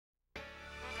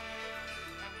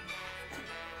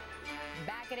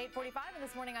Back at 8:45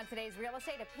 this morning on today's Real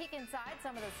Estate, a peek inside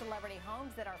some of the celebrity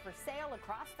homes that are for sale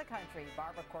across the country.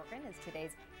 Barbara Corcoran is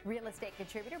today's real estate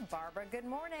contributor. Barbara, good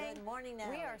morning. Good morning,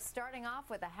 Natalie. We are starting off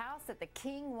with a house that the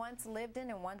king once lived in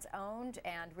and once owned,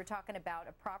 and we're talking about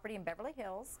a property in Beverly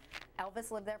Hills.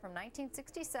 Elvis lived there from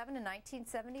 1967 to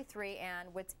 1973,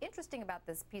 and what's interesting about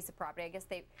this piece of property, I guess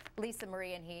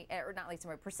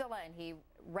Priscilla and he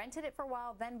rented it for a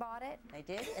while, then bought it. They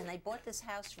did, and they bought this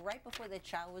house right before their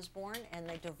child was born, and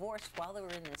they divorced while they were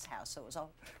in this house. So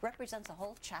it represents a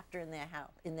whole chapter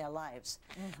in their lives.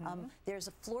 There's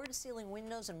a floor-to-ceiling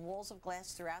windows and walls of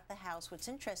glass throughout the house. What's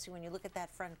interesting when you look at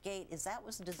that front gate is that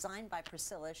was designed by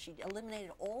Priscilla. She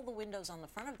eliminated all the windows on the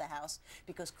front of the house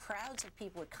because crowds of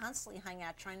people would constantly hang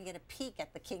out trying to get a peek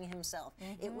at the king himself.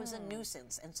 It was a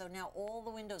nuisance, and so now all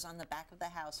the windows on the back of the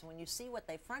house, and when you see what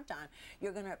they front on,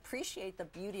 you're going to appreciate the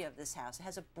beauty of this house. It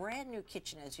has a brand new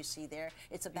kitchen, as you see there.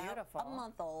 It's about a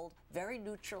month old, very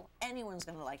neutral. Anyone's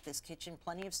going to like this kitchen,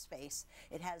 plenty of space.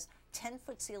 It has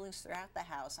 10-foot ceilings throughout the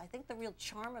house. I think the real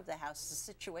charm of the house is the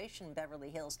situation in Beverly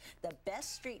Hills, the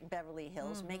best street in Beverly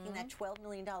Hills, making that $12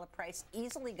 million price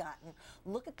easily gotten.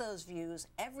 Look at those views.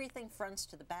 Everything fronts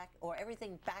to the back, or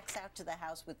everything backs out to the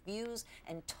house with views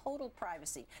and total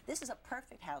privacy. This is a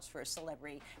perfect house for a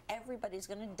celebrity. Everybody's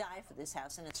going to die for this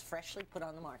house, and it's freshly put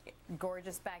on the market.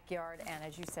 Gorgeous backyard, and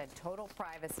as you said, total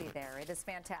privacy there. It is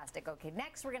fantastic. Okay,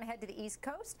 next we're going to head to the East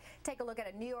Coast, take a look at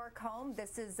a New York home.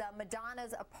 This is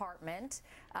Madonna's apartment.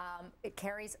 It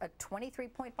carries a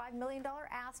 $23.5 million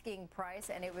asking price,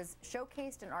 and it was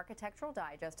showcased in Architectural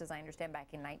Digest, as I understand,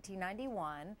 back in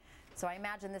 1991. So I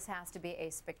imagine this has to be a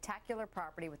spectacular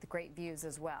property with great views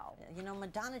as well. You know,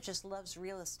 Madonna just loves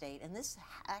real estate, and this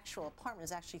actual apartment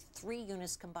is actually 3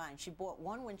 units combined. She bought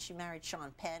one when she married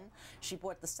Sean Penn. She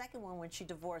bought the second one when she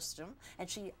divorced him, and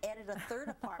she added a third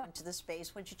apartment to the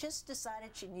space when she just decided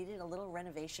she needed a little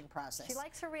renovation process. She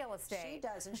likes her real estate. She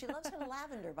does, and she loves her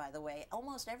lavender, by the way.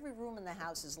 Almost every room in the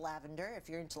house is lavender, if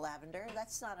you're into lavender.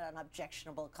 That's not an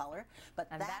objectionable color, but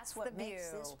that's what makes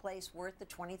this place worth the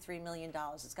 $23 million.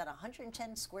 It's got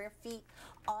 110 square feet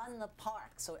on the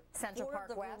park. So Central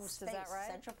Park West, is that right?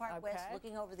 Central Park West,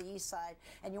 looking over the east side.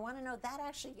 And you want to know, that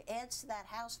actually adds to that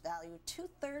house value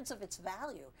 2/3 of its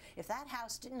value. If that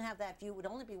house didn't have that view, it would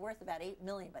only be worth about $8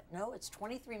 million. But no, it's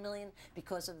 $23 million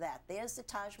because of that. There's the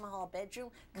Taj Mahal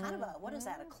bedroom. Kind of a, what is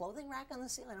that, a clothing rack on the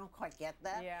ceiling? I don't quite get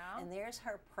that. Yeah. And there's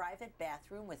her private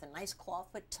bathroom with a nice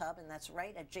clawfoot tub, and that's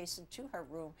right adjacent to her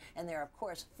room. And there are, of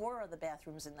course, 4 other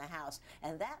bathrooms in the house.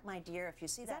 And that, my dear, if you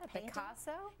see that painting,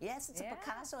 Picasso? Yes, it's a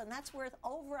Picasso, and that's worth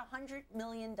over $100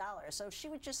 million. So if she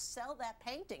would just sell that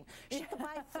painting, she could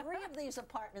buy 3 of these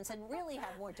apartments and really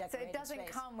have more decorated space. So it doesn't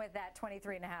come with that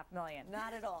 $23.5 million.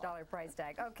 Not at all. Dollar price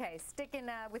tag. Okay, sticking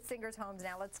with Singer's Homes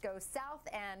now. Let's go south,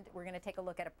 and we're going to take a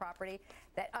look at a property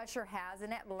that Usher has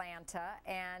in Atlanta.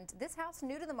 And this house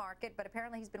new to the market, but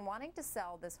apparently he's been wanting to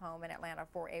sell this home in Atlanta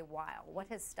for a while. What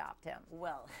has stopped him?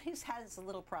 Well, he has a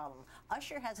little problem.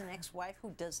 Usher has an ex-wife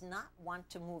who does not want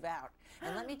to move out.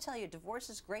 And let me tell you, divorce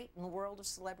is great in the world of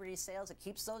celebrity sales. It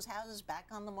keeps those houses back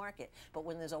on the market. But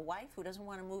when there's a wife who doesn't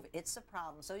want to move, it's a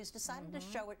problem. So he's decided to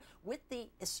show it with the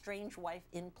estranged wife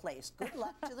in place. Good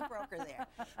luck to the broker there.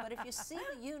 But if you see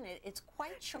the unit, it's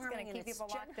quite charming. It's going to keep people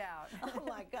locked out. Oh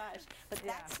my gosh. But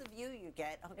that's the view you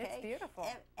get, okay? It's beautiful.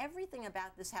 Everything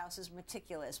about this house is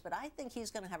meticulous, but I think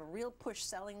he's going to have a real push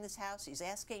selling this house. He's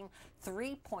asking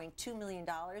 $3.2 million,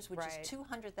 which is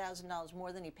 $200,000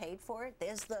 more than he paid for it.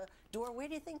 There's the door. Where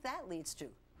do you think that leads to?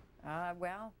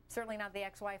 Well, certainly not the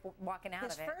ex-wife walking out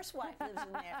of it. His first wife lives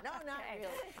in there. No, not really.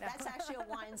 That's actually a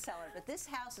wine cellar. But this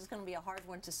house is going to be a hard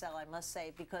one to sell, I must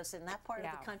say, because in that part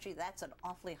of the country, that's an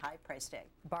awfully high price tag.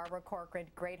 Barbara Corcoran,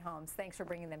 great homes. Thanks for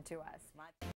bringing them to us.